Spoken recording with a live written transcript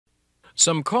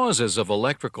Some causes of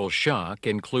electrical shock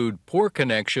include poor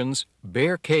connections,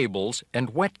 bare cables,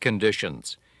 and wet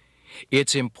conditions.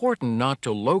 It's important not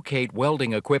to locate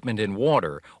welding equipment in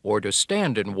water or to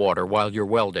stand in water while you're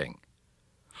welding.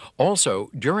 Also,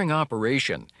 during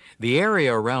operation, the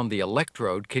area around the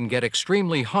electrode can get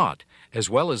extremely hot, as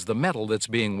well as the metal that's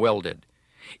being welded.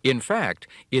 In fact,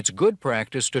 it's good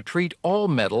practice to treat all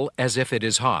metal as if it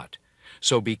is hot,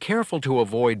 so be careful to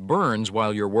avoid burns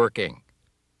while you're working.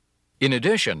 In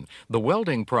addition, the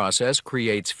welding process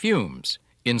creates fumes.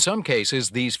 In some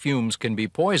cases, these fumes can be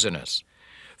poisonous.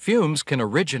 Fumes can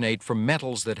originate from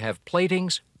metals that have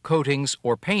platings, coatings,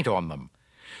 or paint on them.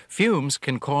 Fumes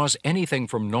can cause anything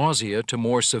from nausea to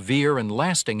more severe and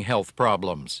lasting health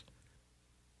problems.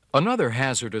 Another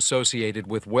hazard associated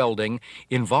with welding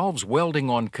involves welding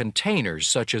on containers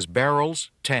such as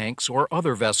barrels, tanks, or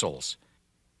other vessels.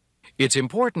 It's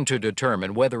important to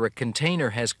determine whether a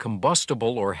container has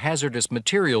combustible or hazardous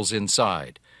materials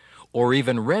inside, or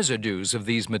even residues of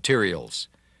these materials.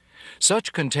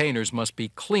 Such containers must be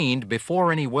cleaned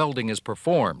before any welding is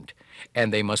performed,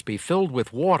 and they must be filled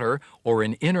with water or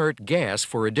an inert gas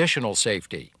for additional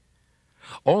safety.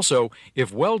 Also,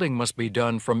 if welding must be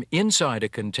done from inside a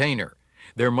container,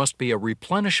 there must be a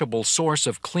replenishable source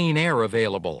of clean air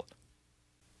available.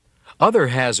 Other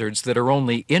hazards that are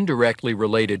only indirectly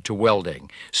related to welding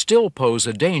still pose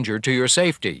a danger to your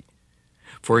safety.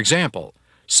 For example,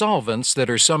 solvents that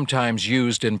are sometimes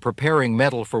used in preparing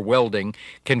metal for welding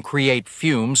can create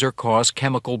fumes or cause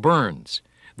chemical burns.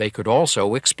 They could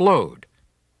also explode.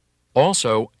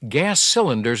 Also, gas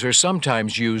cylinders are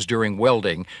sometimes used during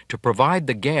welding to provide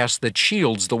the gas that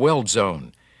shields the weld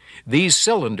zone. These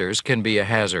cylinders can be a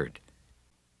hazard.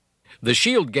 The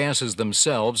shield gases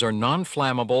themselves are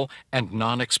non-flammable and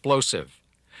non-explosive.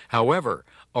 However,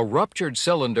 a ruptured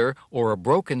cylinder or a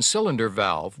broken cylinder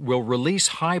valve will release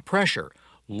high pressure,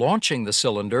 launching the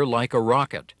cylinder like a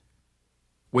rocket.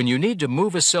 When you need to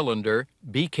move a cylinder,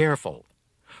 be careful.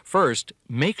 First,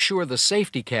 make sure the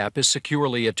safety cap is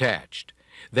securely attached.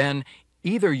 Then,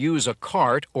 either use a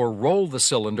cart or roll the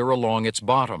cylinder along its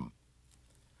bottom.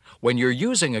 When you're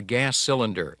using a gas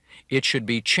cylinder, it should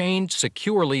be chained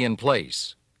securely in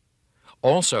place.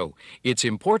 Also, it's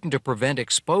important to prevent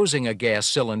exposing a gas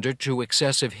cylinder to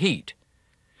excessive heat.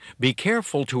 Be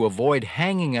careful to avoid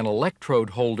hanging an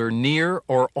electrode holder near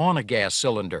or on a gas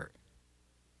cylinder.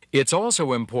 It's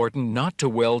also important not to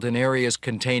weld in areas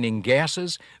containing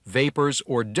gases, vapors,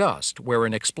 or dust where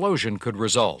an explosion could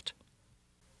result.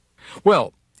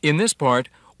 Well, in this part,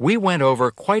 we went over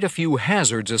quite a few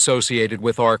hazards associated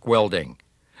with arc welding.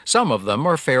 Some of them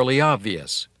are fairly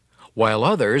obvious, while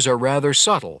others are rather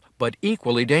subtle but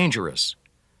equally dangerous.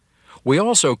 We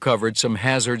also covered some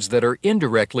hazards that are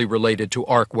indirectly related to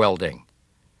arc welding.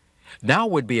 Now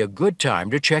would be a good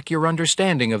time to check your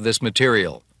understanding of this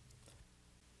material.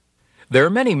 There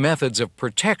are many methods of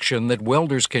protection that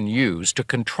welders can use to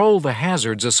control the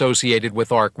hazards associated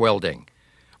with arc welding.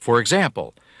 For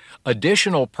example,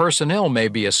 additional personnel may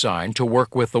be assigned to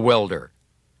work with the welder.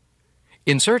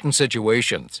 In certain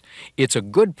situations, it's a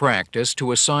good practice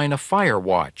to assign a fire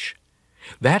watch.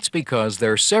 That's because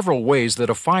there are several ways that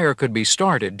a fire could be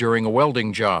started during a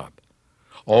welding job.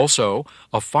 Also,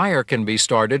 a fire can be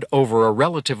started over a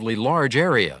relatively large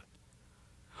area.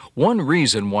 One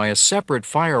reason why a separate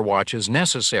fire watch is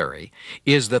necessary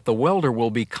is that the welder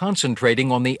will be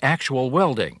concentrating on the actual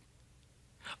welding.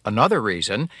 Another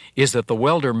reason is that the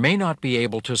welder may not be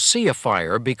able to see a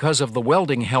fire because of the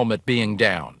welding helmet being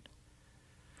down.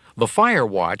 The fire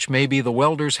watch may be the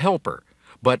welder's helper,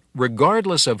 but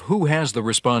regardless of who has the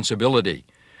responsibility,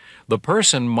 the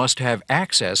person must have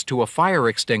access to a fire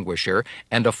extinguisher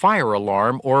and a fire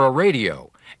alarm or a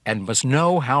radio, and must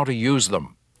know how to use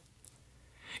them.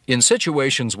 In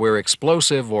situations where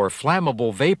explosive or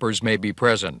flammable vapors may be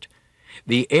present,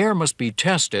 the air must be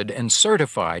tested and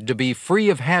certified to be free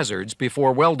of hazards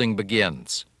before welding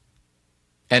begins.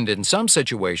 And in some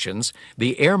situations,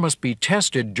 the air must be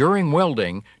tested during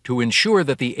welding to ensure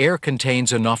that the air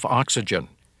contains enough oxygen.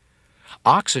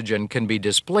 Oxygen can be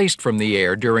displaced from the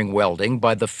air during welding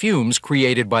by the fumes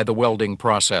created by the welding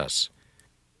process.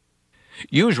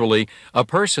 Usually, a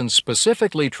person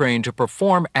specifically trained to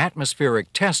perform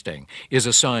atmospheric testing is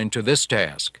assigned to this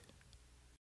task.